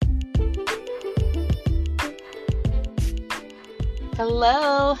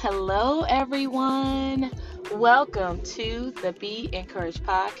Hello, everyone. Welcome to the Be Encouraged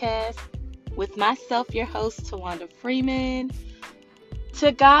podcast with myself, your host, Tawanda Freeman.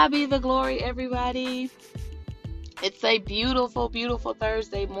 To God be the glory, everybody. It's a beautiful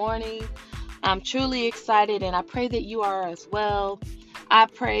Thursday morning. I'm truly excited, and I pray that you are as well. I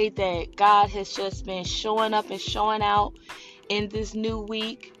pray that God has just been showing up and showing out in this new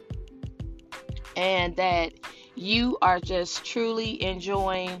week, and that you are just truly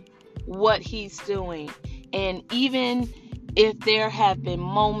enjoying what He's doing. And even if there have been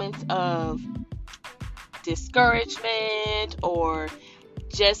moments of discouragement or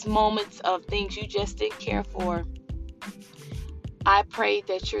just moments of things you just didn't care for, I pray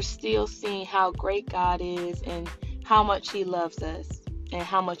that you're still seeing how great God is and how much He loves us and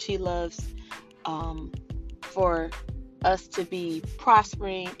how much He loves for us to be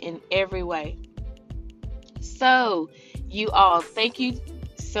prospering in every way. So, you all, thank you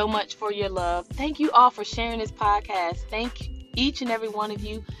so much for your love. Thank you all for sharing this podcast. Thank each and every one of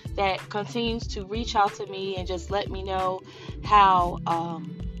you that continues to reach out to me and just let me know how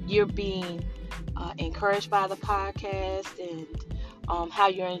you're being encouraged by the podcast and how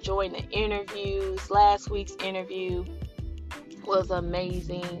you're enjoying the interviews. Last week's interview was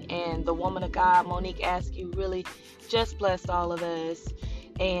amazing, and the woman of God, Monique Askew, really just blessed all of us.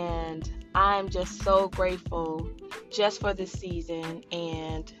 And I'm just so grateful just for this season,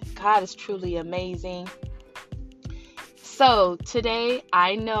 and God is truly amazing. So today,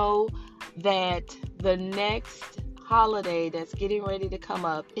 I know that the next holiday that's getting ready to come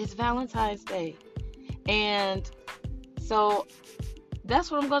up is Valentine's Day. And so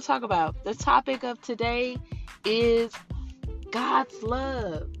that's what I'm going to talk about. The topic of today is God's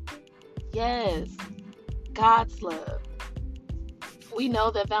love. Yes, God's love. We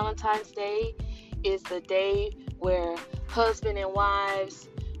know that Valentine's Day is the day where husband and wives,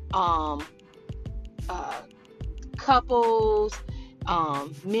 couples,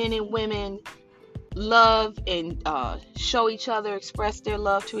 men and women love and show each other, express their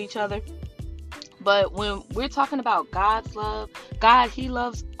love to each other. But when we're talking about God's love, God, He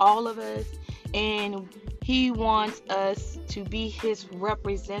loves all of us, and He wants us to be His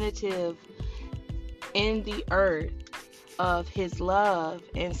representative in the earth of His love.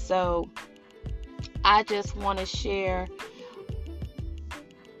 And so I just want to share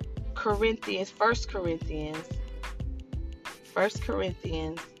First Corinthians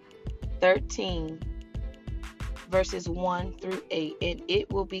 13 verses 1 through 8, and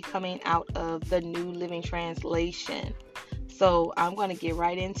it will be coming out of the New Living Translation. So I'm going to get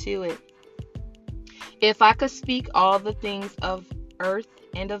right into it. If I could speak all the things of earth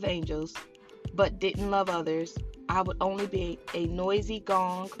and of angels, but didn't love others, I would only be a noisy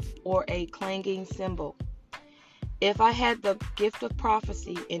gong or a clanging cymbal. If I had the gift of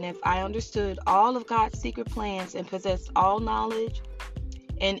prophecy, and if I understood all of God's secret plans and possessed all knowledge,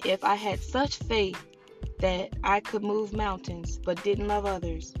 and if I had such faith that I could move mountains but didn't love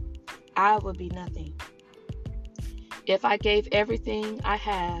others, I would be nothing. If I gave everything I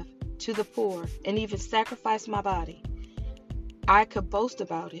have to the poor and even sacrificed my body, I could boast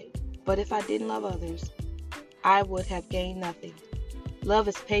about it. But if I didn't love others, I would have gained nothing. Love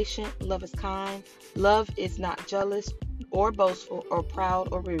is patient, love is kind, love is not jealous or boastful or proud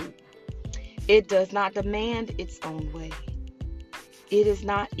or rude. It does not demand its own way. It is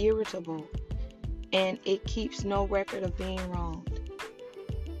not irritable, and it keeps no record of being wronged.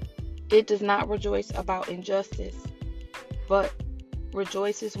 It does not rejoice about injustice, but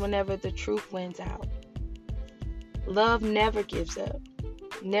rejoices whenever the truth wins out. Love never gives up,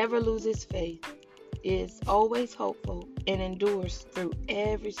 never loses faith, is always hopeful, and endures through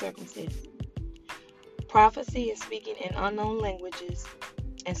every circumstance. Prophecy and speaking in unknown languages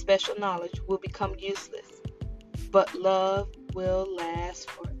and special knowledge will become useless, but love will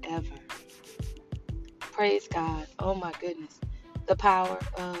last forever. Praise God. Oh my goodness. The power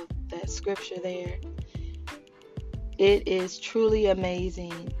of that scripture there. It is truly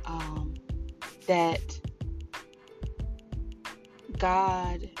amazing that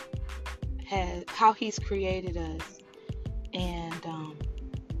God has, how He's created us. And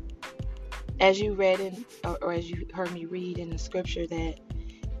as you read in, or as you heard me read in the scripture, that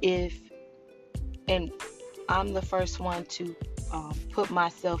and I'm the first one to put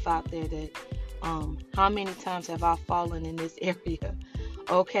myself out there, that how many times have I fallen in this area?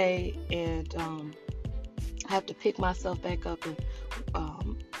 Okay, and I have to pick myself back up and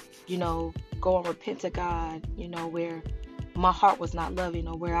go and repent to God, where my heart was not loving,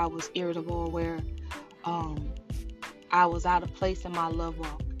 or where I was irritable, or where I was out of place in my love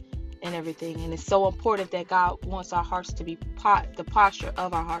walk. and everything. And it's so important that God wants our hearts to be the posture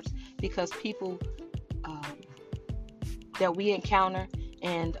of our hearts, because people that we encounter,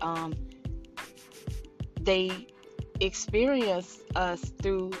 and they experience us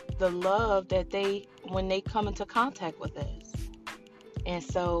through the love that when they come into contact with us. And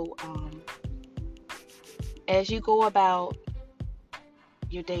so as you go about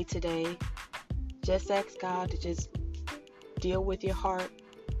your day to day, just ask God to just deal with your heart,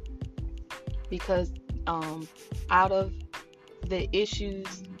 because out of the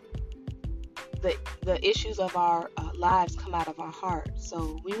issues of our lives come out of our heart.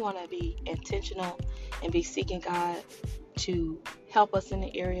 So we want to be intentional and be seeking God to help us in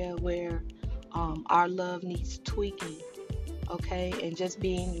the area where our love needs tweaking. Okay, and just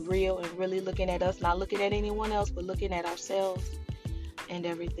being real and really looking at us, not looking at anyone else, but looking at ourselves and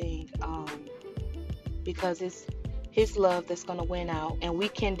everything, because it's His love that's going to win out. And we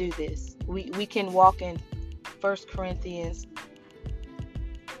can do this. We can walk in 1 Corinthians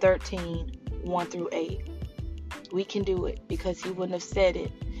 13, 1 through 8. We can do it, because He wouldn't have said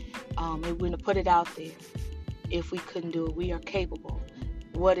it. He wouldn't have put it out there if we couldn't do it. We are capable.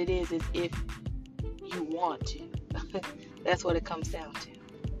 What it is if you want to. That's what it comes down to.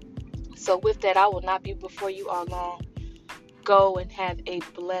 So with that, I will not be before you all long. Go and have a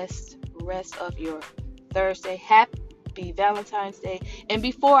blessed rest of your Thursday. Happy Valentine's Day. And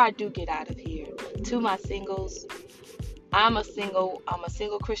before I do get out of here, to my singles, I'm a single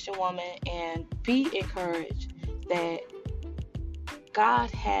Christian woman, and be encouraged that God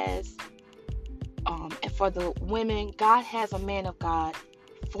has, and for the women, God has a man of God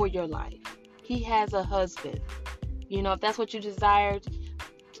for your life. He has a husband. If that's what you desired,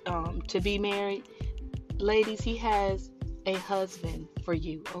 to be married, ladies, He has a husband for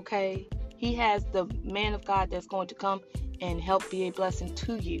you, okay? He has the man of God that's going to come and help be a blessing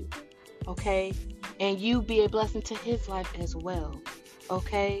to you, okay? And you be a blessing to his life as well,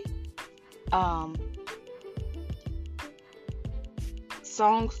 okay?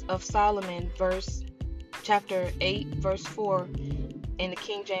 Songs of Solomon, chapter 8, verse 4, in the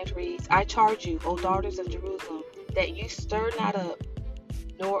King James reads, I charge you, O daughters of Jerusalem, that you stir not up,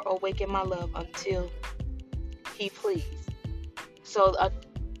 nor awaken my love until He please. So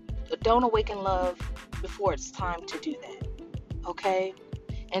don't awaken love before it's time to do that, okay?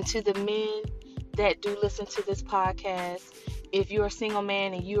 And to the men that do listen to this podcast, if you're a single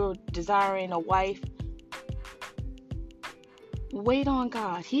man and you're desiring a wife, wait on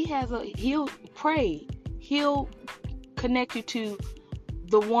God. He'll pray. He'll connect you to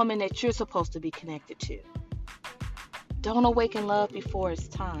the woman that you're supposed to be connected to. Don't awaken love before it's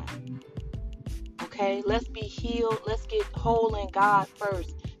time. Okay? Let's be healed. Let's get whole in God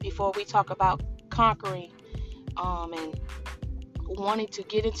first before we talk about conquering and wanting to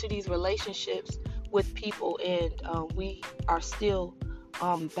get into these relationships with people, and we are still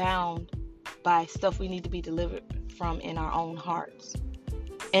bound by stuff we need to be delivered from in our own hearts.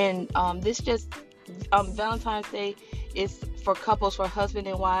 And Valentine's Day is for couples, for husband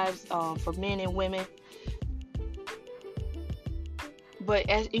and wives, for men and women. But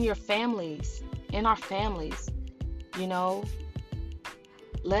in our families,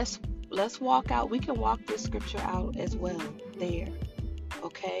 let's walk out. We can walk this scripture out as well there.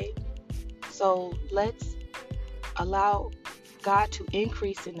 Okay? So let's allow God to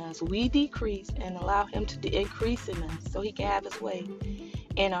increase in us. We decrease and allow Him to increase in us so He can have His way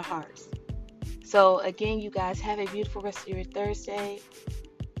in our hearts. So again, you guys, have a beautiful rest of your Thursday.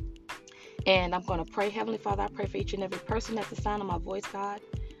 And I'm going to pray. Heavenly Father, I pray for each and every person at the sound of my voice, God.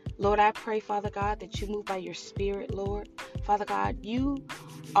 Lord, I pray, Father God, that you move by your Spirit, Lord. Father God, you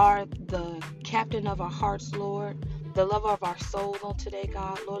are the captain of our hearts, Lord, the lover of our souls on today,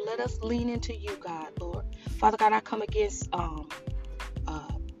 God. Lord, let us lean into you, God, Lord. Father God, I come against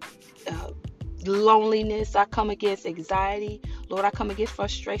loneliness. I come against anxiety. Lord, I come against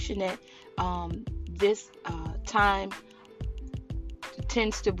frustration that this time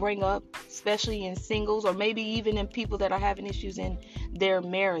tends to bring up, especially in singles, or maybe even in people that are having issues in their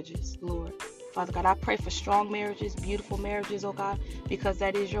marriages, Lord. Father God, I pray for strong marriages, beautiful marriages, oh God, because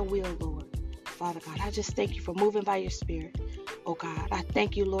that is your will, Lord. Father God, I just thank you for moving by your Spirit, oh God. I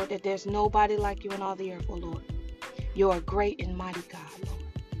thank you, Lord, that there's nobody like you in all the earth, oh Lord. You're a great and mighty God, Lord.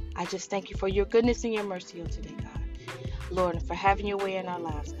 I just thank you for your goodness and your mercy on today, God. Lord, and for having your way in our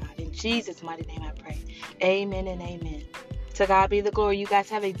lives, God. In Jesus' mighty name I pray. Amen and amen. To God be the glory. You guys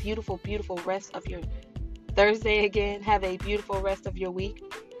have a beautiful, beautiful rest of your Thursday again. Have a beautiful rest of your week.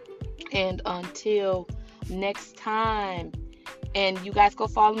 And until next time, And you guys go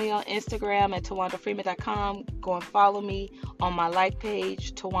follow me on Instagram at TawandaFreeman.com. Go and follow me on my like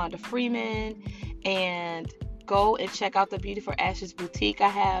page, Tawanda Freeman. And go and check out the Beauty for Ashes boutique. I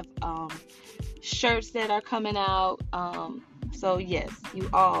have shirts that are coming out. So yes, you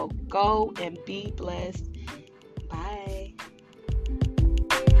all go and be blessed.